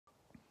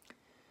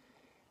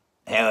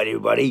Howdy,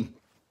 everybody.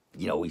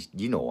 You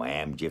know I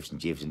am, Jeffs and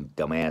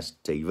Dumbass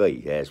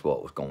TV. That's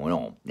what was going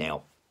on.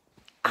 Now,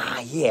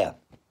 yeah,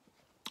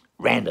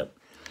 random.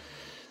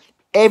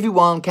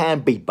 Everyone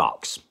can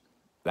beatbox.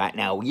 Right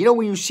now, you know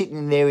when you're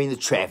sitting there in the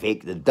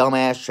traffic, the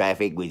dumbass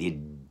traffic, with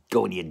you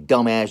going to your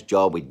dumbass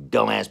job with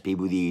dumbass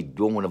people that you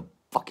don't want to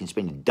fucking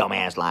spend your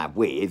dumbass life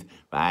with,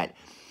 right?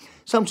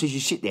 Sometimes you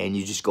sit there and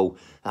you just go,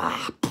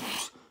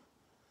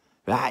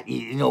 right?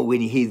 You know,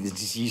 when you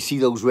see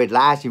those red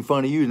lights in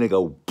front of you and they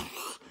go,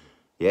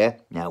 yeah?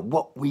 Now,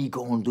 what we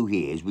going to do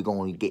here is we're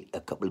going to get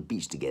a couple of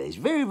beats together. It's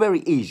very,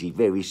 very easy,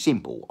 very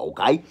simple,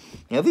 okay?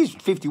 Now, if this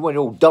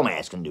 51-year-old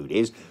dumbass can do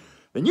this,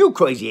 then you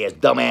crazy-ass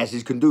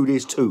dumbasses can do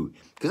this too.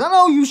 Because I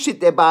know you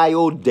sit there by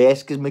your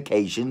desk as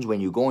occasions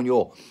when you go on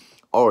your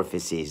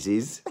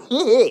orifices.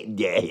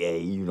 yeah,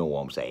 you know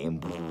what I'm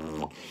saying.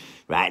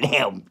 Right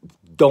now,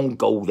 don't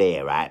go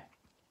there, right?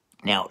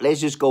 Now, let's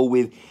just go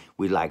with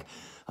like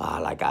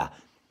a...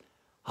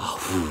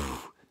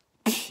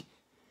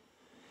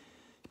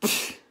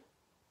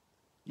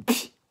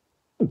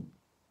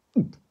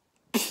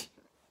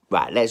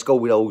 Right, let's go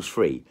with those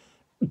three.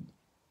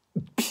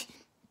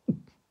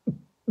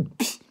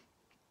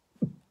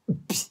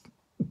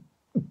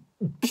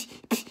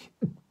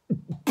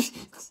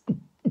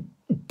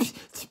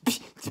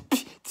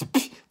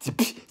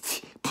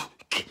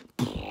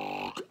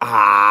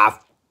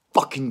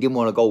 Fucking didn't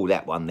want to go with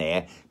that one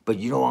there. But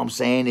you know what I'm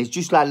saying? It's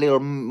just like little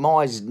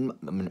noises.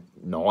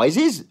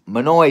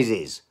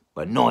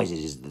 But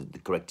noises is the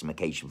correct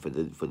imitation for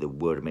the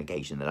word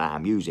imitation that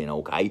I'm using,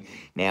 okay?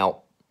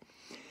 Now,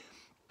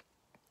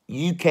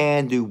 you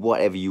can do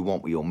whatever you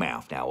want with your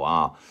mouth.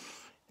 Now,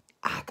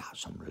 I got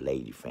some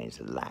lady friends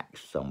that like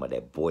some of their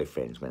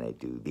boyfriends when they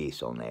do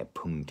this on their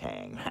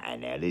poontang. Right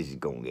now, this is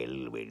going to get a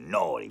little bit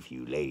naughty for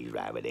you ladies,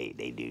 right? But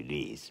they do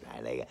this,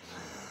 right? They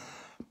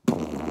go...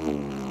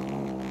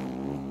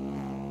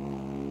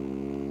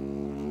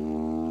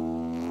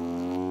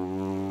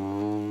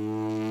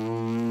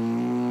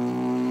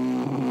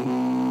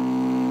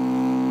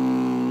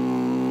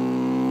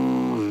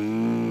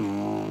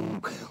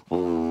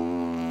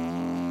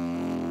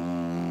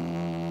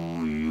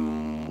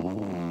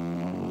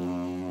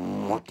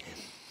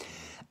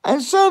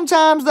 And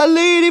sometimes the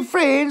lady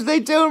friends, they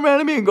turn around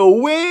to me and go,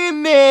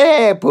 when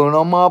that happened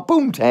on my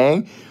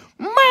poontang,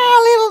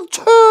 my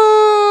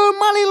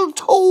little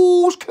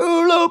toes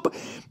curl up,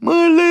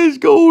 my legs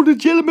go to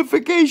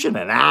jellification,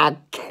 and I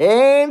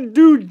can't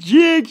do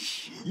jack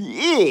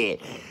shit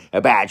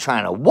about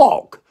trying to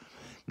walk.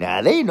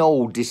 Now, they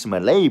know this is my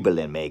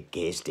labeling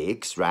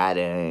mechanics, right?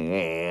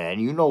 And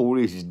you know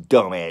this is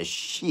dumbass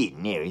shit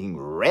and everything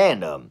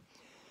random.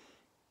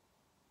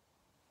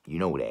 You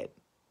know that.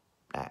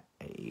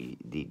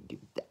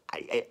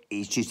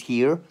 It's just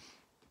here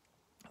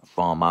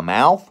from my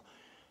mouth.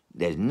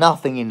 There's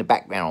nothing in the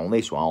background on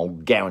this one. I'll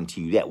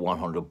guarantee you that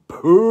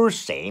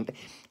 100%.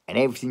 And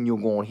everything you're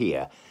going to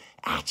hear.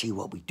 I tell you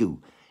what we do.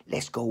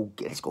 Let's go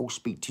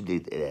speak to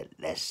the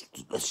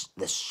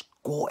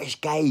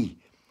Scottish guy.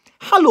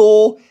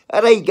 Hello.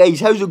 Alright guys,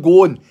 how's it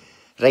going?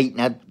 Right,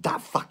 now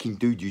that fucking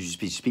dude you just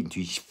been speaking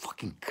to, he's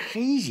fucking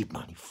crazy,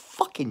 man. He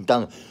fucking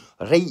done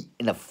right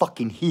in the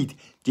fucking head.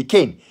 You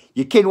ken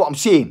what I'm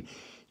saying.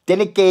 Then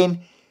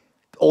again,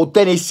 or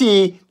then I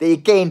say that you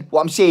ken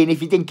what I'm saying.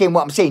 If you didn't ken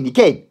what I'm saying, you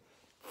ken.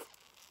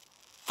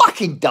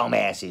 Fucking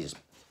dumbasses.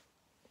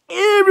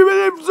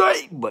 Everybody's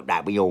right. But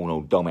that we all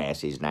know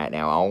dumbasses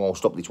now. I'll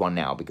stop this one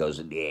now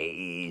because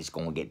it's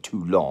going to get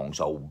too long.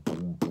 So,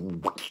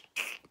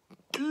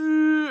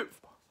 go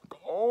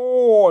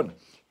on.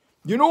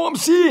 You know what I'm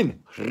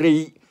saying?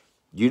 Right.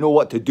 You know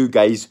what to do,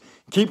 guys.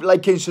 Keep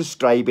liking,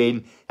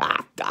 subscribing.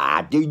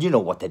 You know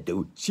what to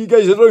do. See you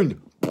guys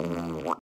around.